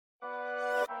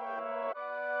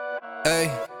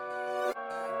Hey.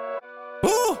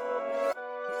 Woo!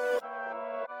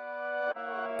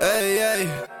 Hey,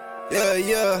 hey. Yeah,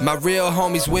 yeah. My real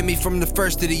homies with me from the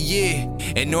first of the year.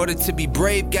 In order to be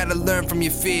brave, gotta learn from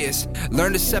your fears.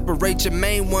 Learn to separate your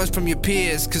main ones from your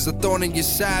peers, cause a thorn in your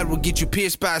side will get you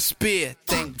pierced by a spear.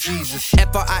 Thank Jesus.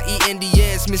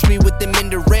 F-R-I-E-N-D-S, miss me with them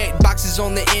indirect boxes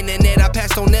on the internet. I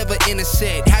pass don't never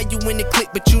intersect. How you in the click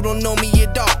but you don't know me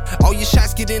at all? All your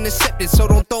shots get intercepted, so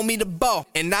don't throw me the ball.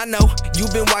 And I know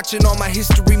you've been watching all my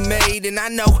history made, and I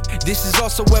know this is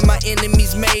also where my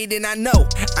enemies made. And I know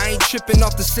I ain't tripping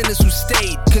off the sinners who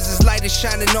stayed, cause his light is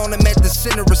shining on them at the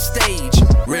center of stage.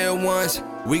 Real ones,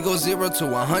 we go 0 to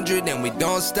 100 and we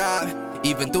don't stop.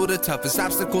 Even through the toughest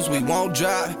obstacles we won't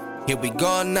drop. Here we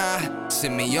go now,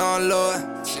 send me on, Lord.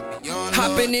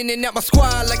 Hopping in and out my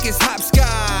squad like it's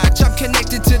hopscotch. I'm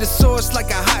connected to the source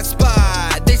like a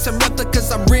hotspot. They some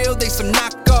replicas, I'm real, they some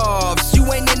knockoffs. You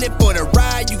ain't in it for the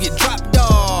ride, you get dropped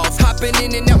off. Hopping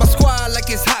in and out my squad like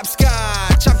it's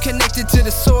hopscotch. I'm connected to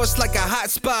the source like a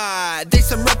hotspot. They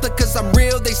some replicas, I'm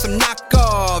real, they some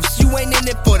knockoffs. You ain't in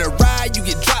it for the ride, you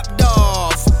get dropped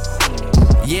off.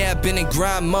 Yeah, I've been in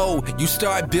grind mode. You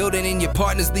start building and your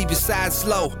partners leave your side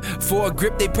slow. For a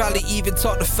grip, they probably even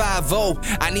talk to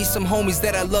 5-0. I need some homies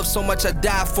that I love so much I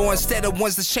die for, instead of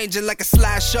ones that's changing like a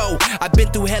slideshow. I've been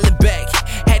through hell and back.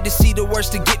 Had to see the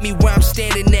worst to get me where I'm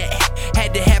standing at.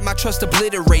 Had to have my trust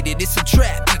obliterated. It's a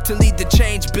trap to lead the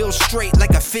change, build straight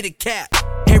like a fitted cap.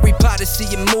 Harry Potter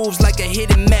seeing moves like a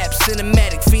hidden map.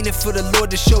 Cinematic, fiending for the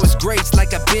Lord to show his grace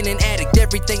like I've been an addict.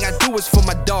 Everything I do is for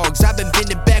my dogs. I've been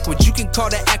bending backwards. You can call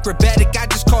that acrobatic, I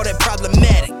just call that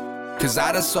problematic. Cause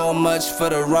I done so much for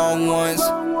the wrong ones.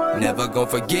 Never gon'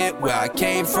 forget where I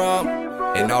came from.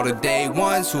 And all the day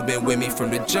ones who been with me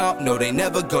from the jump, know they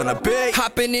never gonna be.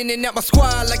 Hopping in and out my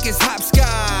squad like it's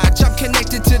hopscotch. I'm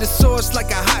connected to the source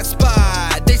like a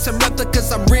hotspot. They some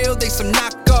replicas, I'm real, they some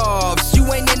knockoffs.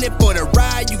 You ain't in it for the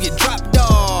ride, you get dropped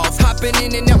off. Hopping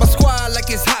in and out my squad like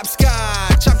it's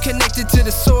hopscotch. I'm connected to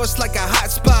the source like a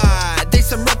hotspot. They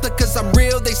some replicas, I'm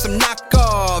real, they some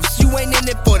knockoffs. You ain't in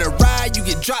it for the ride, you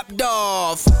get dropped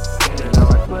off.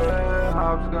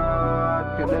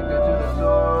 Hopscotch, connected to the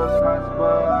source,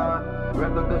 hotspot.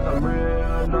 Replicas, I'm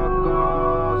real,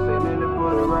 knockoffs. Ain't in it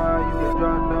for the ride, you get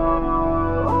dropped off.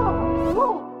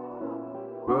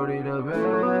 Brody the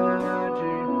best.